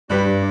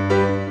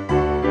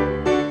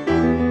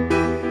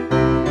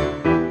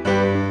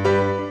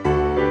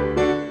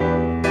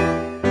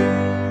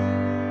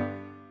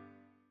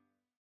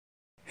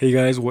Hey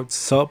guys,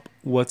 what's up?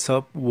 What's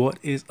up? What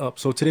is up?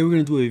 So today we're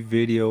gonna do a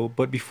video,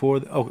 but before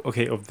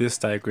of this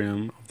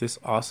diagram, of this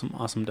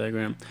awesome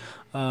diagram.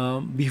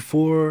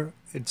 Before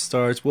it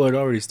starts, well, it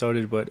already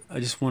started, but I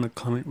just want to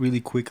comment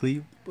really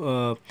quickly.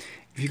 If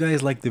you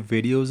guys like the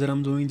videos that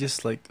I'm doing,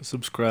 just like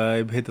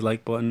subscribe, hit the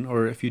like button,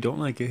 or if you don't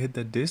like it, hit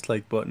the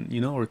dislike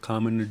button, or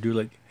comment or do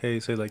like, hey,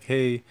 say like,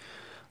 hey,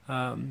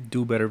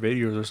 do better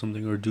videos or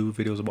something, or do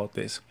videos about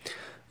this.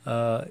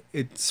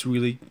 It's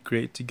really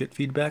great to get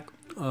feedback.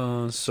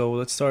 So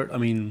let's start.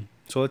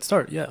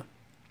 Yeah.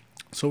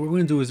 So what we're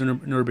going to do is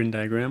an urban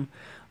diagram.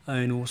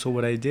 And so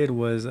what I did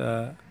was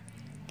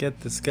get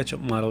the SketchUp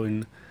model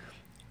in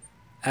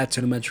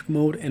Axonometric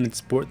mode and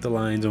export the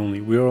lines only.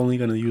 We're only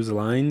going to use the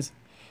lines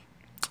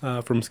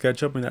from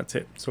SketchUp, and that's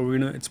it. So we're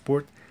going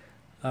to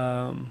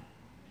um,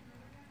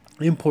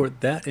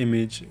 import that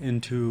image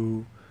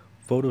into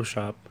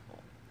Photoshop,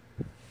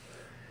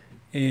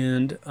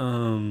 and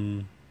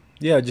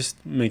yeah, just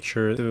make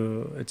sure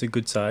it's a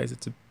good size.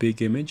 It's a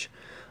big image.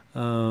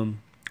 Then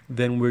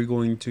we're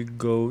going to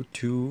go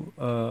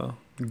to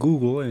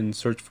Google and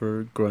search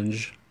for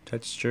grunge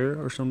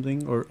texture or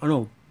something, or oh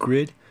no,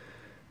 grid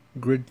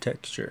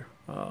texture.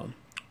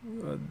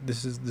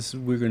 This is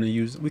we're gonna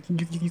use.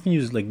 You can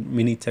use like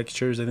mini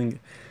textures. I think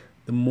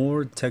the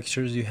more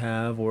textures you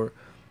have, or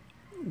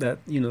that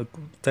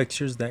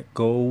textures that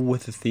go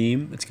with the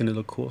theme, it's gonna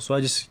look cool. So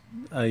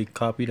I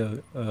copied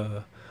a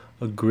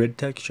grid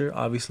texture.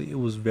 Obviously it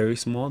was very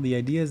small. The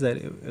idea is that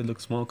it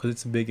looks small because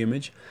it's a big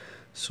image,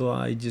 so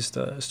I just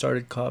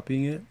started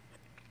copying it,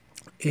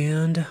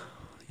 and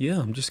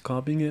yeah, I'm just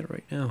copying it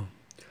right now.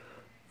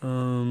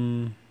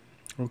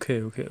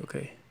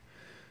 Okay,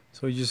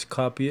 so you just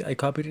copy it. I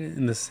copied it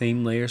in the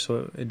same layer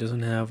so it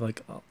doesn't have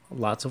like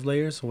lots of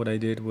layers. So what I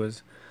did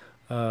was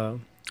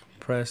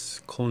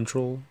press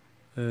Ctrl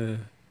in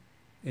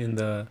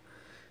the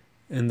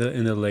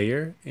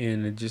layer,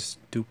 and it just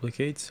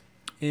duplicates.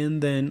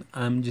 And then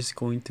I'm just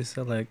going to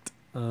select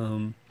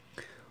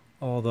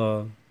all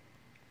the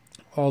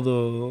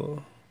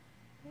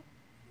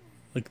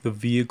like the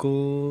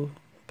vehicle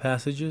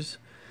passages.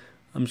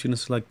 I'm just gonna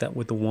select that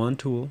with the wand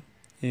tool,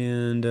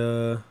 and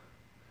yeah,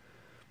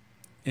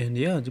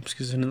 I'm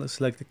just gonna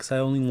select it because I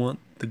only want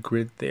the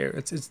grid there.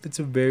 It's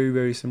a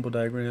very simple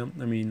diagram.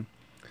 I mean,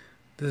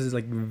 this is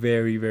like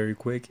very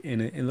quick,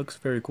 and it looks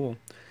very cool.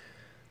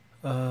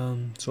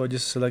 So I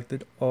just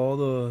selected all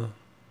the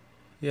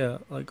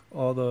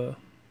all the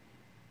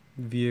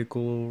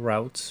vehicle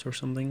routes or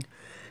something,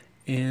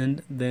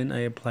 and then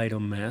I applied a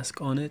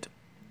mask on it,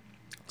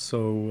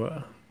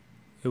 so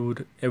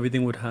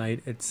everything would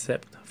hide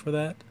except for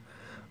that.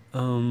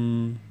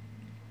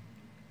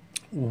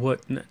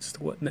 What next?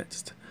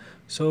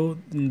 So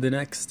the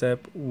next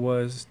step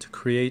was to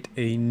create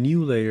a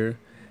new layer,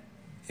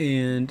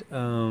 and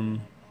I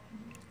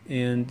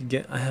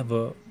have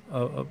a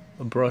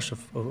brush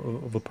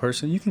of a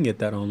person. You can get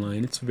that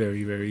online. It's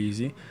very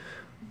easy.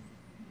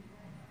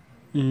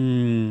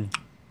 So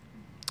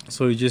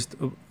you just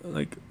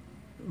like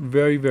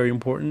very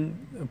important,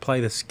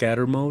 apply the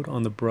scatter mode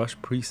on the brush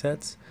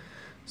presets,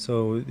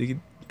 so the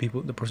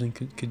person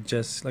could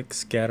just like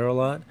scatter a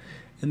lot,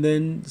 and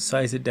then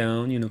size it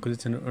down, because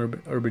it's an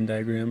urban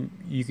diagram.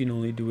 You can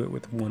only do it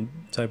with one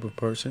type of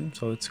person,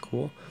 so it's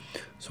cool.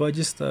 So I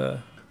just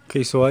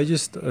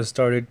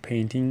started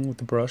painting with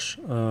the brush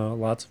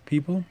lots of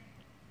people,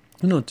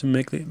 to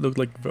make it look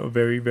like a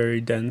very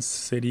dense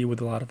city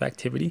with a lot of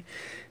activity.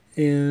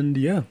 And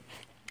yeah,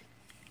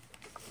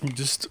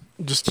 just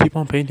keep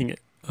on painting it.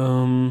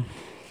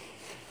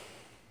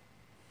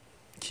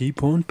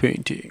 Keep on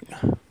painting.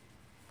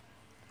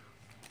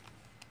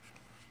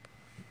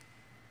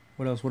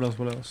 What else?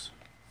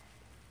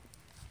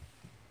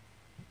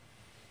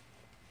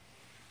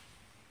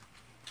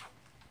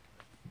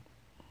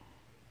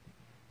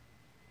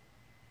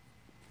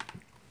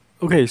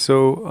 Okay,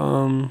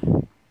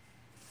 so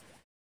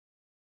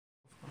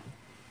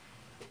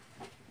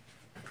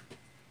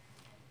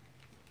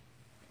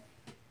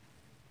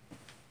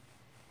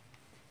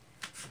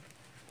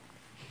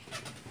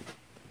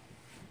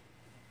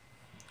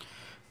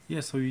yeah,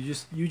 so you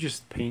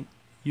just paint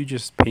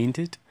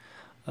it.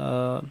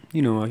 I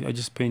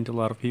just paint a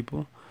lot of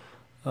people.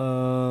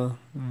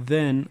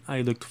 Then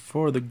I looked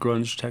for the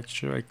grunge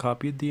texture. I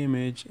copied the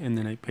image and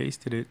then I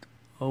pasted it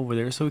over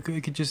there, so it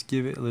could just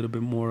give it a little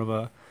bit more of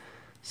a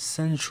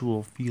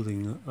sensual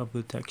feeling of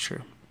the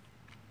texture.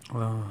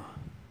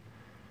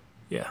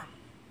 Yeah.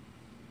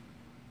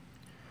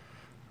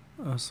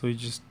 So you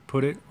just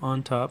put it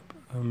on top,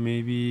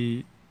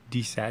 maybe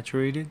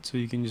desaturate it, so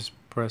you can just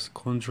press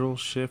Ctrl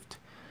Shift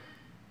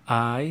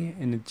I,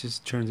 and it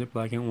just turns it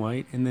black and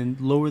white, and then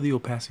lower the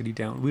opacity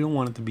down. We don't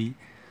want it to be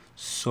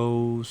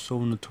so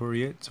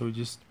notorious, so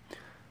just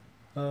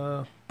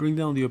bring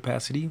down the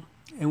opacity.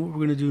 And what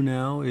we're gonna do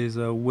now is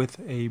with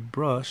a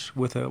brush,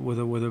 with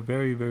a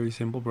very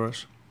simple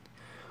brush,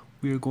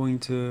 we are going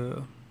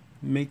to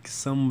make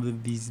some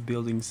of these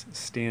buildings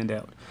stand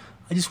out.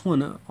 I just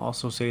want to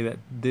also say that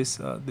this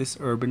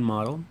urban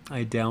model,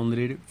 I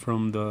downloaded it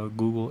from the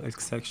Google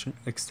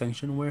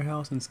extension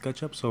warehouse in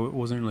SketchUp, so it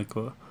wasn't like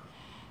a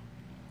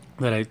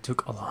that I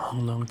took a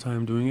long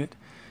time doing it.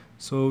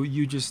 So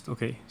you just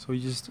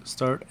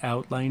start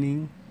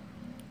outlining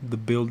the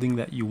building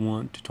that you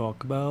want to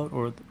talk about,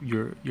 or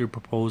your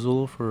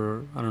proposal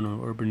for, I don't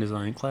know, urban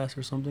design class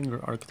or something,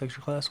 or architecture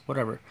class,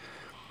 whatever.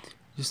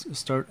 Just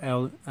start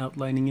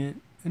outlining it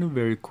in a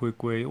very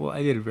quick way. Well,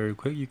 I did it very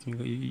quick. You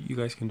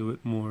guys can do it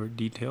more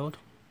detailed,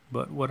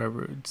 but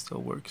whatever, it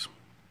still works.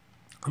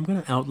 I'm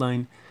gonna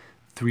outline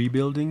 3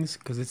 buildings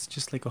because it's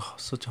just like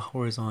such a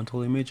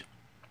horizontal image.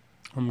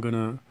 I'm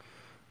gonna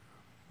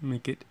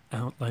make it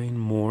outline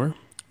more.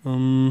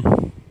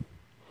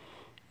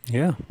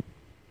 Yeah.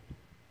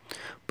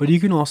 But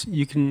you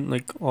can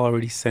like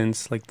already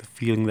sense like the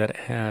feeling that it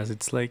has.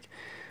 It's like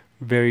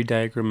very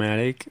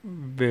diagrammatic,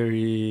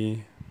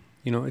 very,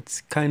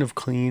 it's kind of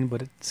clean,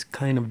 but it's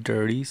kind of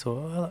dirty.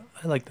 So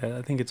I like that.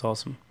 I think it's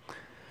awesome.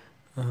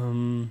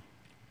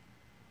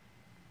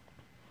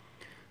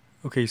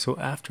 Okay, so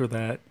after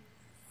that,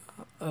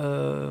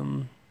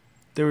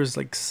 there was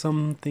like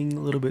something a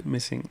little bit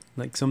missing,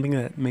 like something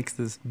that makes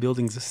this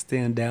buildings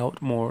stand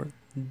out more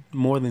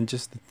than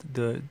just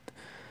the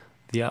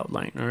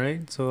outline. All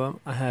right, so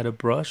I had a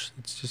brush.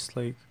 It's just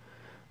like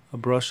a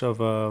brush of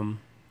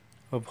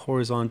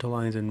horizontal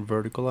lines and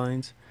vertical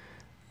lines.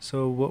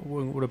 So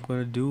what I'm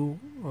gonna do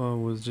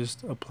was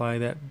just apply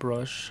that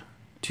brush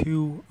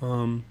to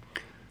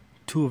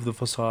 2 of the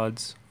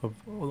facades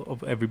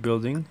of every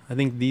building. I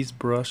think these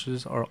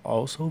brushes are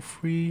also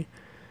free.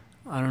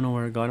 I don't know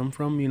where I got them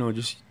from.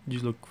 Just you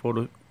look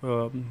photo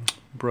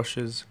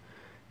brushes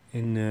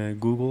in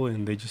Google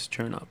and they just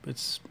turn up.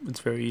 It's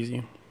very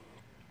easy.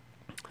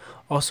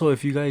 Also,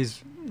 if you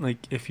guys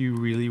if you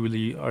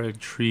really are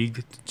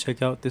intrigued to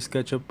check out this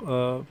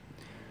SketchUp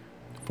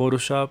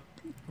Photoshop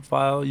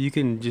file, you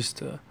can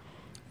just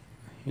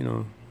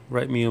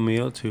write me a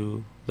mail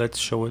to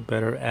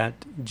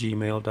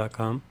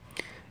let'sshowitbetter@gmail.com,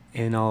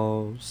 and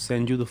I'll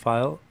send you the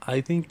file. I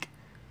think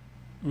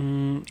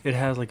it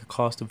has like a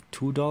cost of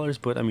 $2,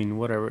 but I mean,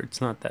 whatever. It's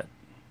not. I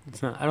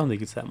don't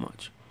think it's that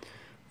much.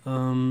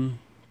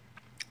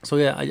 So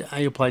yeah, I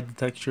applied the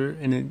texture,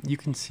 and you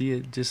can see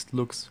it just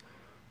looks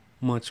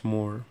much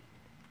more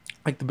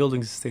like the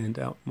buildings stand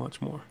out much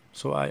more.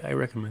 So I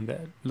recommend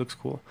that. It looks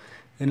cool,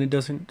 and it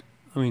doesn't.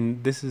 I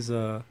mean, this is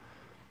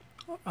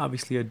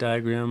obviously a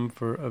diagram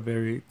for a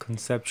very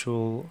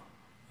conceptual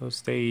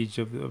stage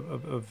of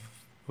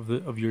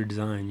your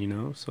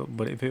design. So,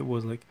 but if it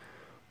was like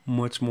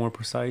much more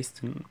precise,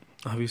 then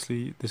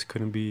obviously this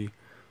couldn't be,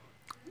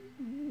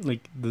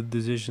 like, the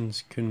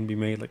decisions couldn't be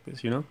made like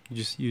this.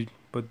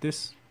 But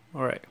this,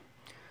 all right.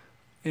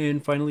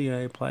 And finally,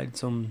 I applied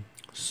some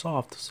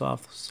soft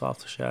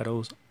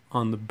shadows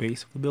on the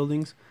base of the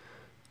buildings,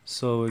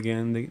 so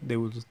again they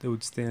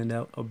would stand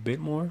out a bit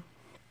more.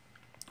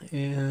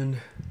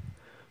 And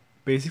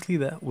basically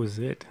that was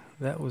it.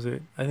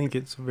 I think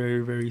it's a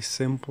very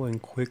simple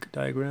and quick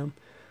diagram.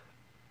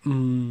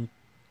 And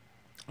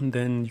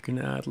then you can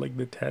add like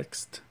the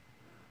text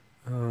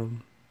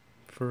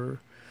for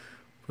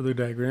the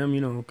diagram,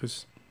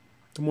 because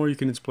the more you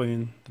can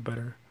explain, the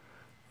better.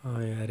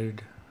 I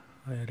added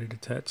a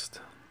text.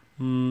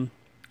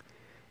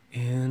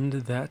 And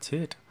that's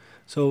it.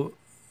 So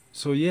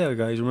yeah,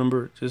 guys,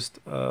 remember, just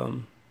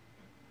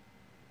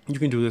you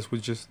can do this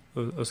with just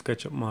a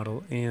SketchUp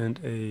model and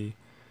a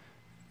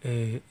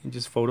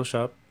just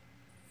Photoshop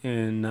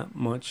and not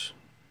much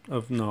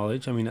of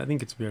knowledge. I mean, I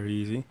think it's very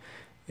easy.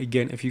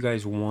 Again, if you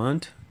guys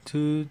want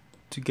to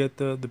get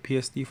the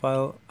PSD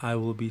file, I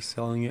will be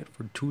selling it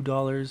for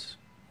 $2,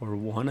 or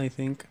 $1, I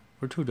think,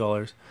 for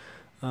 $2.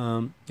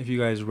 If you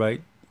guys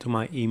write to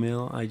my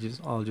email,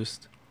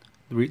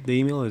 the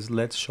email is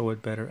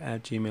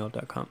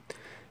let'sshowitbetter@gmail.com,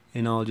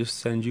 and I'll just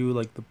send you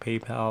like the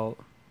PayPal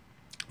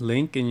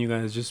link, and you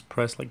guys just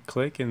press like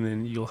click, and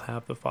then you'll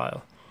have the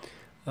file.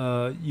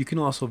 You can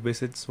also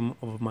visit some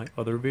of my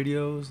other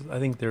videos. I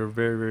think they're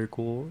very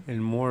cool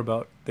and more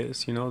about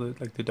this,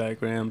 like the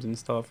diagrams and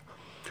stuff.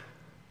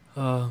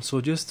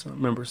 So just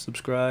remember,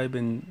 subscribe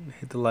and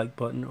hit the like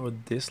button or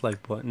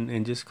dislike button,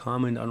 and just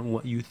comment on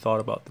what you thought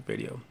about the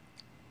video.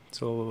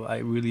 So I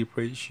really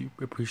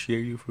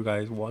appreciate you for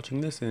guys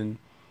watching this, and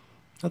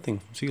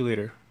nothing. See you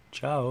later.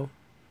 Ciao.